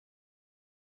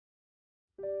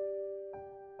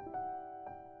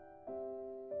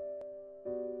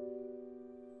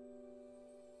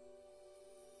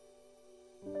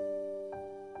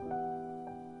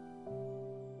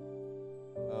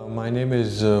My name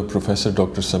is Professor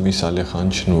Dr. Sami Saleh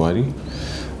Shinwari.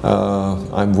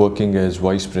 I'm working as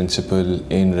Vice Principal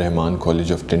in Rehman College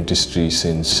of Dentistry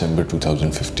since December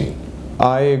 2015.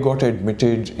 I got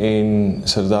admitted in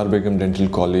Sardar Begum Dental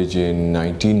College in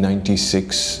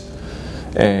 1996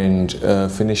 and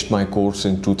finished my course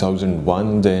in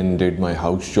 2001, then did my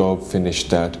house job, finished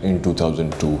that in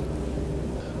 2002.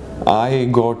 I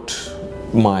got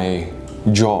my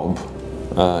job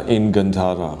in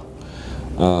Gandhara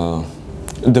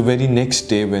the very next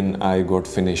day when I got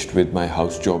finished with my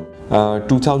house job.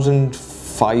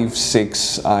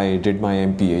 2005-06 I did my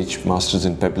MPH, Masters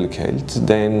in Public Health,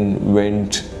 then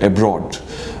went abroad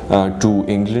to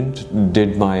England,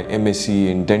 did my MSc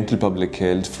in Dental Public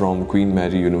Health from Queen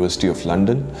Mary University of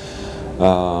London,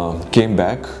 came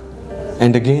back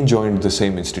and again joined the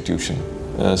same institution,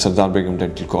 Sardar Begum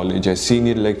Dental College as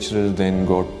senior lecturer, then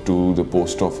got to the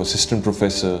post of assistant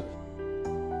professor.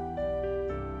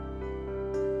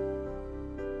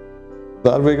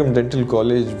 Sardar Begum Dental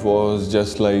College was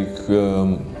just like,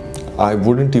 I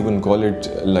wouldn't even call it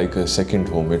like a second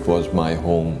home, it was my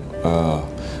home.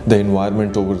 The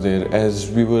environment over there, as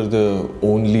we were the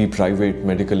only private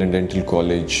medical and dental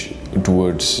college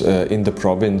towards in the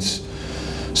province,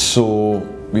 so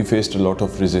we faced a lot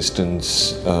of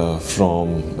resistance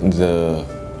from the,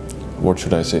 what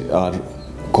should I say, our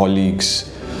colleagues,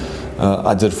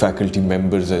 other faculty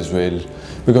members as well,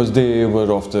 because they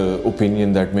were of the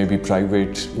opinion that maybe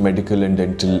private medical and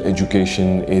dental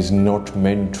education is not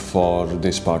meant for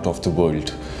this part of the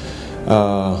world.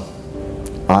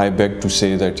 I beg to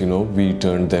say that, you know, we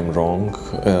turned them wrong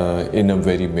in a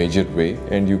very major way,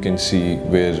 and you can see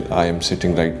where I am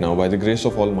sitting right now. By the grace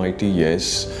of Almighty,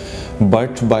 yes,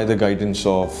 but by the guidance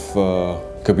of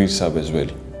Kabir Sahib as well.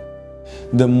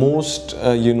 The most,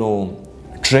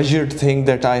 treasured thing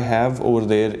that I have over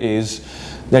there is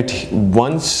that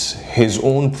once his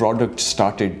own product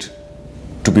started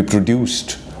to be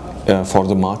produced for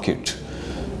the market,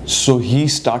 so he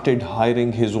started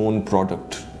hiring his own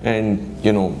product. And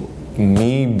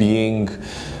me being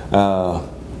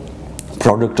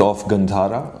product of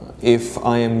Gandhara, if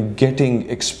I am getting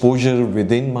exposure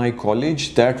within my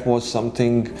college, that was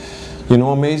something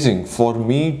amazing. For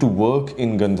me to work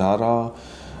in Gandhara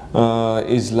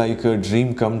is like a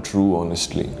dream come true,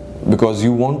 honestly, because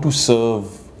you want to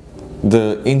serve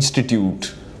the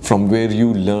institute from where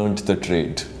you learned the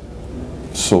trade.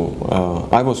 So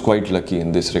I was quite lucky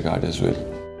in this regard as well.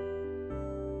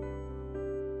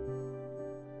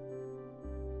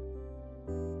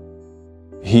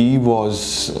 He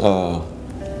was, I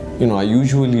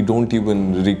usually don't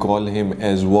even recall him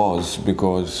as was,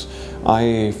 because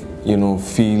I,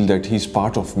 feel that he's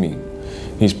part of me.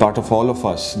 He's part of all of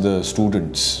us, the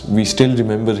students. We still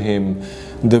remember him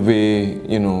the way,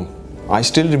 I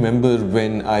still remember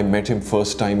when I met him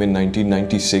first time in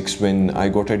 1996 when I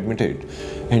got admitted.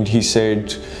 And he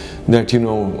said that,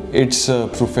 it's a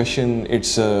profession,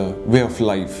 it's a way of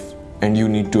life, and you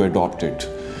need to adopt it.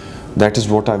 That is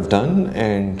what I've done,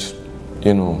 and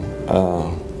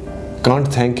can't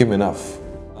thank him enough.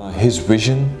 His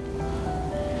vision,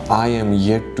 I am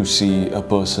yet to see a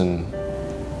person,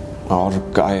 or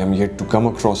I am yet to come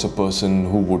across a person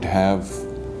who would have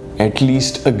at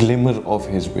least a glimmer of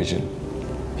his vision.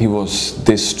 He was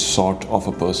this sort of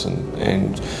a person,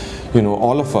 and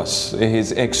all of us,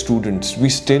 his ex-students, we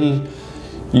still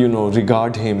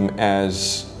regard him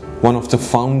as one of the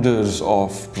founders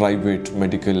of private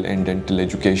medical and dental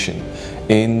education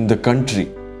in the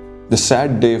country. The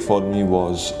sad day for me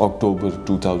was October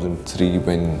 2003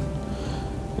 when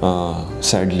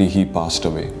sadly he passed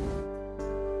away.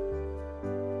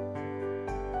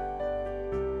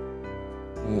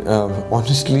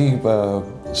 Honestly,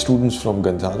 students from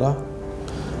Gandhara,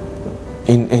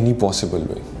 in any possible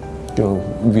way,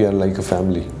 we are like a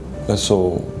family.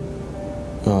 So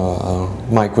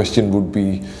my question would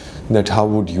be that how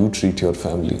would you treat your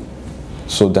family?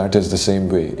 So that is the same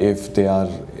way. If they are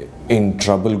in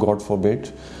trouble, God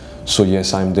forbid, so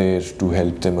yes, I'm there to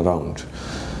help them around.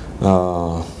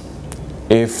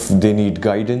 If they need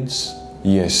guidance,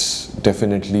 yes,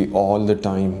 definitely all the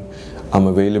time. I'm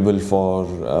available for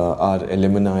our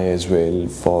alumni as well,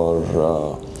 for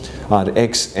our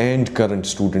ex and current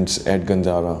students at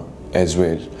Gandhara as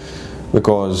well.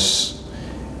 Because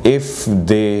if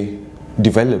they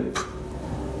develop,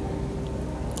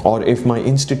 or if my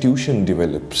institution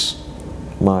develops,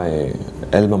 my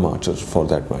alma mater for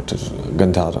that matter,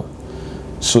 Gandhara,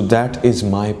 so that is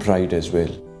my pride as well.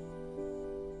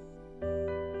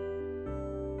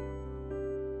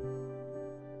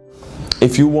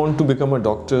 If you want to become a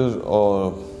doctor,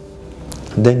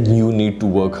 then you need to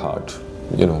work hard.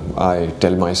 I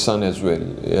tell my son as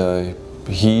well.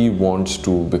 He wants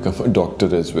to become a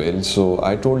doctor as well. So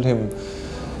I told him,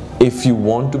 if you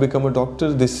want to become a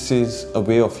doctor, this is a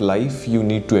way of life. You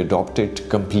need to adopt it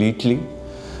completely.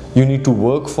 You need to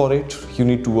work for it. You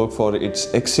need to work for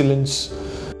its excellence.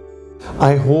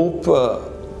 I hope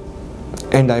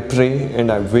and I pray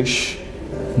and I wish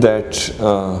that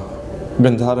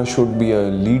Gandhara should be a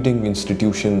leading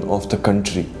institution of the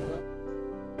country.